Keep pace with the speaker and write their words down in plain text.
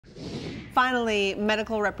Finally,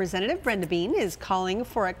 medical representative Brenda Bean is calling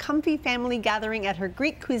for a comfy family gathering at her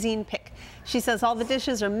Greek cuisine pick. She says all the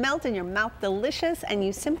dishes are melt in your mouth delicious and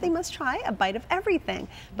you simply must try a bite of everything.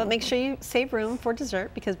 But make sure you save room for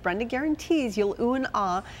dessert because Brenda guarantees you'll ooh and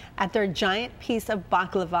ah at their giant piece of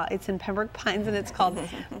baklava. It's in Pembroke Pines and it's called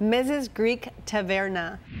Mezes Greek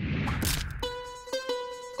Taverna.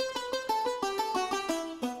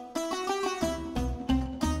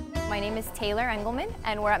 My name is Taylor Engelman,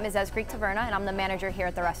 and we're at Mezes Greek Taverna, and I'm the manager here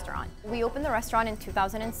at the restaurant. We opened the restaurant in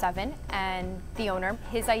 2007, and the owner,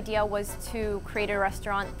 his idea was to create a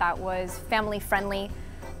restaurant that was family-friendly,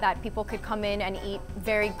 that people could come in and eat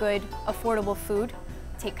very good, affordable food,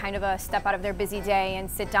 take kind of a step out of their busy day and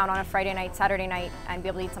sit down on a Friday night, Saturday night, and be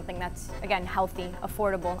able to eat something that's, again, healthy,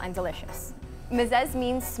 affordable, and delicious. Mezes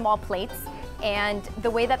means small plates. And the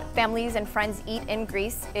way that families and friends eat in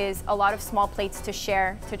Greece is a lot of small plates to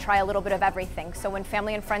share, to try a little bit of everything. So when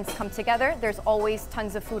family and friends come together, there's always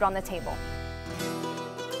tons of food on the table.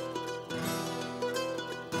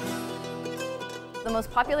 The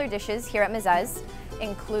most popular dishes here at Mezes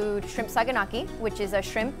include shrimp saganaki, which is a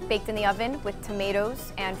shrimp baked in the oven with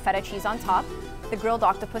tomatoes and feta cheese on top. The grilled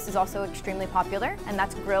octopus is also extremely popular, and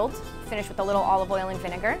that's grilled, finished with a little olive oil and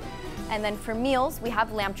vinegar. And then for meals, we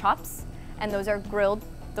have lamb chops, and those are grilled.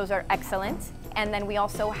 Those are excellent. And then we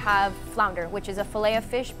also have flounder, which is a fillet of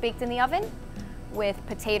fish baked in the oven with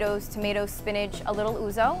potatoes, tomatoes, spinach, a little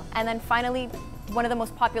ouzo. And then finally, one of the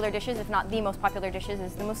most popular dishes, if not the most popular dishes,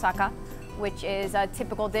 is the moussaka, which is a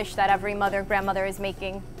typical dish that every mother, grandmother is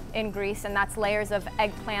making in Greece, and that's layers of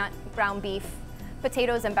eggplant, ground beef,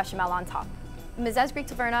 potatoes, and bechamel on top. Mezes Greek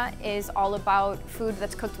Taverna is all about food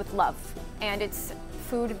that's cooked with love, and it's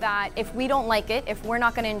food that if we don't like it, if we're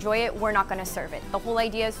not going to enjoy it, we're not going to serve it. The whole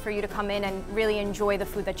idea is for you to come in and really enjoy the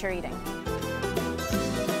food that you're eating.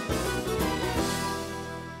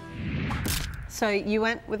 So you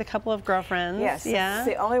went with a couple of girlfriends. Yes, yeah. It's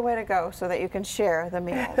the only way to go so that you can share the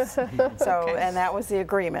meals. So, Okay. And that was the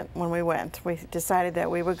agreement when we went. We decided that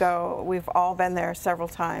we would go. We've all been there several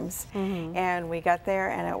times, and we got there,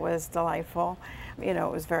 and it was delightful. You know,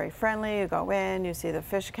 it was very friendly. You go in, you see the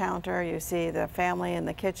fish counter, you see the family in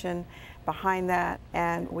the kitchen behind that,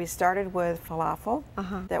 and we started with falafel.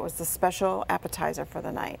 That was the special appetizer for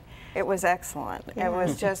the night. It was excellent. Yeah. It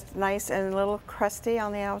was just nice and a little crusty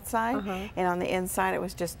on the outside, and on the inside it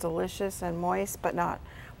was just delicious and moist, but not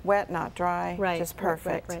wet, not dry, just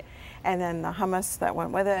perfect. Right. And then the hummus that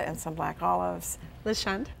went with it and some black olives.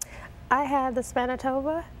 Lishant? I had the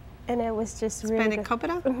spanakopita, and it was just really good.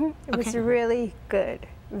 Spanakopita? It was really good.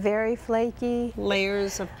 Very flaky.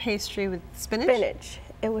 Layers of pastry with spinach? Spinach.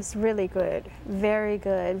 It was really good. Very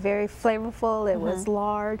good. Very flavorful. It was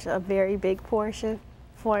large, a very big portion.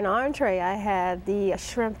 For an entree, I had the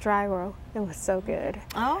shrimp dry roll. It was so good.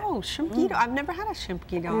 Oh, shrimp guido. I've never had a shrimp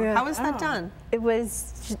guido. Yeah. How was that done? It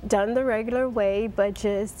was done the regular way, but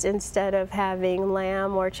just instead of having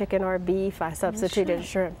lamb or chicken or beef, I substituted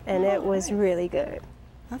shrimp, and it was really good.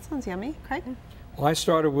 That sounds yummy. Craig? Well, I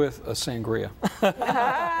started with a sangria,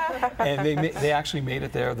 and they actually made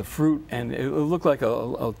it there, the fruit, and it looked like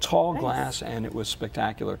a tall glass, and it was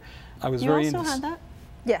spectacular. I was very You also had that?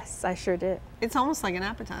 Yes, I sure did. It's almost like an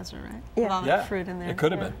appetizer, right? Yeah. With all that fruit in there. It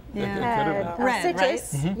could have been. Yeah. It could have been. Red,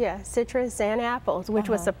 citrus, right? yeah, citrus and apples, which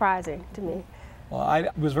was surprising to me. Well, I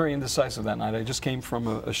was very indecisive that night. I just came from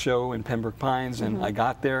a show in Pembroke Pines, and I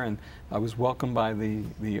got there, and I was welcomed by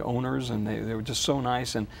the owners, and they were just so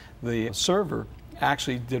nice. And the server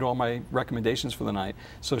actually did all my recommendations for the night.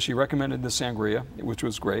 So she recommended the sangria, which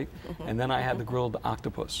was great, and then I had the grilled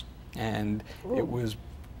octopus, and it was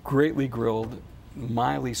greatly grilled,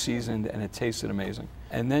 mildly seasoned, and it tasted amazing.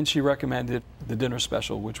 And then she recommended the dinner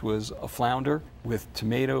special, which was a flounder with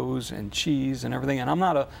tomatoes and cheese and everything. And I'm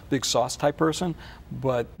not a big sauce type person,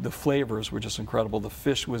 but the flavors were just incredible. The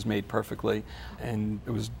fish was made perfectly, and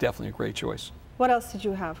it was definitely a great choice. What else did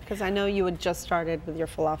you have? Because I know you had just started with your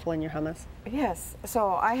falafel and your hummus. Yes,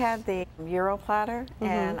 so I had the Euro platter,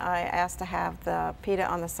 and I asked to have the pita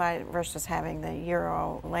on the side versus having the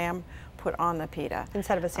Euro lamb put on the pita.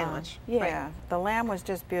 Instead of a sandwich. Yeah, the lamb was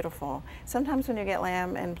just beautiful. Sometimes when you get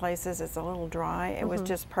lamb in places, it's a little dry. It was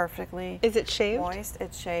just perfectly Is it shaved? moist.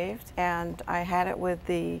 It's shaved. And I had it with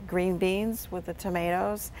the green beans, with the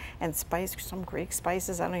tomatoes, and some Greek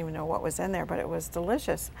spices. I don't even know what was in there, but it was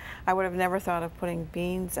delicious. I would have never thought of putting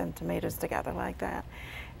beans and tomatoes together like that.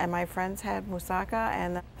 And my friends had moussaka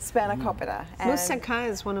and spanakopita. Moussaka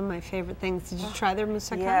is one of my favorite things. Did you try their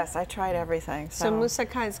moussaka? Yes, I tried everything. So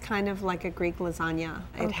moussaka is kind of like a Greek lasagna.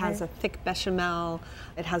 It has a thick bechamel,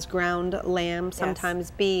 it has ground lamb, sometimes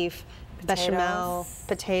beef, bechamel, Potatoes.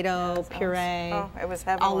 potato, Yes, puree. Oh, it was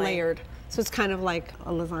all heavenly. layered. So it's kind of like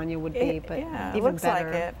a lasagna would be, but Yeah, it even looks better.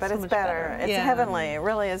 like it, but So it's much better. It's Yeah. heavenly. It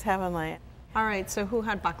really is heavenly. All right, so who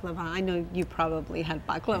had baklava? I know you probably had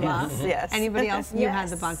baklava. Yes, yes. Anybody else? You had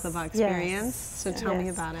the Yes. baklava experience, Yes. so tell me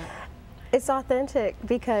Yes. about it. It's authentic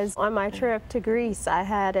because on my trip to Greece, I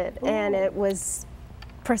had it, and it was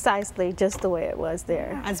precisely just the way it was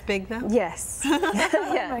there. As big though? Yes.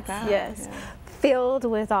 yes. God, Yes. yeah. Filled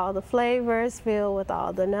with all the flavors, filled with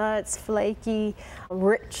all the nuts, flaky,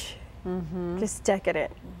 rich, just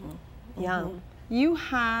decadent. Yum. You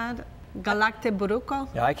had galakte buruko.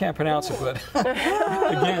 Yeah, I can't pronounce it, but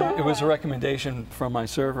again, it was a recommendation from my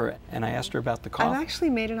server, and I asked her about the I've coffee. actually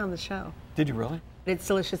made it on the show. Did you really? It's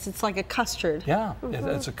delicious. It's like a custard. Yeah,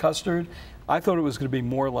 it's a custard. I thought it was going to be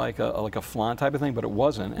more like a flan type of thing, but it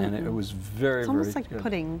wasn't, and it was very, It's almost very like good.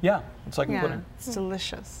 pudding. Yeah, it's like a Yeah, pudding. it's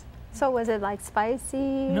delicious. So was it like spicy?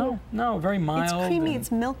 No, very mild. It's creamy, and-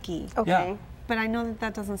 it's milky. Okay. But I know that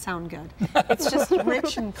that doesn't sound good. It's just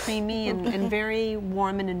rich and creamy and very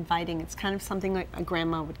warm and inviting. It's kind of something like a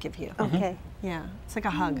grandma would give you. Okay. Yeah, it's like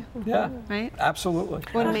a hug, Yeah, right? absolutely.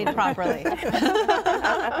 When made properly.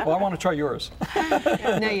 Well, I want to try yours.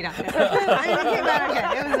 No, you don't. It came out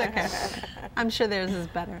okay. It was okay. I'm sure theirs is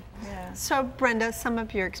better. Yeah. So, Brenda, sum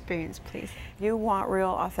up your experience, please. You want real,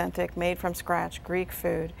 authentic, made from scratch Greek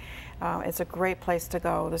food. It's a great place to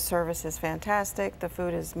go. The service is fantastic. The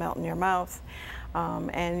food is melt in your mouth,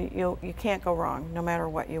 and you can't go wrong, no matter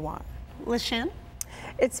what you want. LaShann?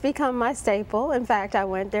 It's become my staple. In fact, I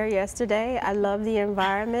went there yesterday. I love the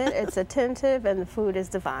environment. It's attentive, and the food is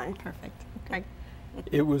divine. Perfect. Greg?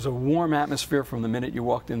 It was a warm atmosphere from the minute you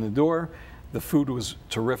walked in the door. The food was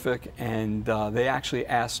terrific, and they actually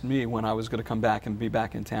asked me when I was going to come back and be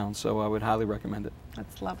back in town, so I would highly recommend it.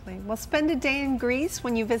 That's lovely. Well, spend a day in Greece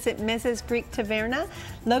when you visit Mezes Greek Taverna,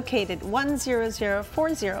 located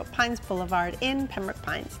 10040 Pines Boulevard in Pembroke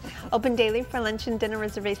Pines. Open daily for lunch and dinner.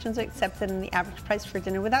 Reservations are accepted, and the average price for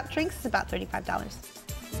dinner without drinks is about $35.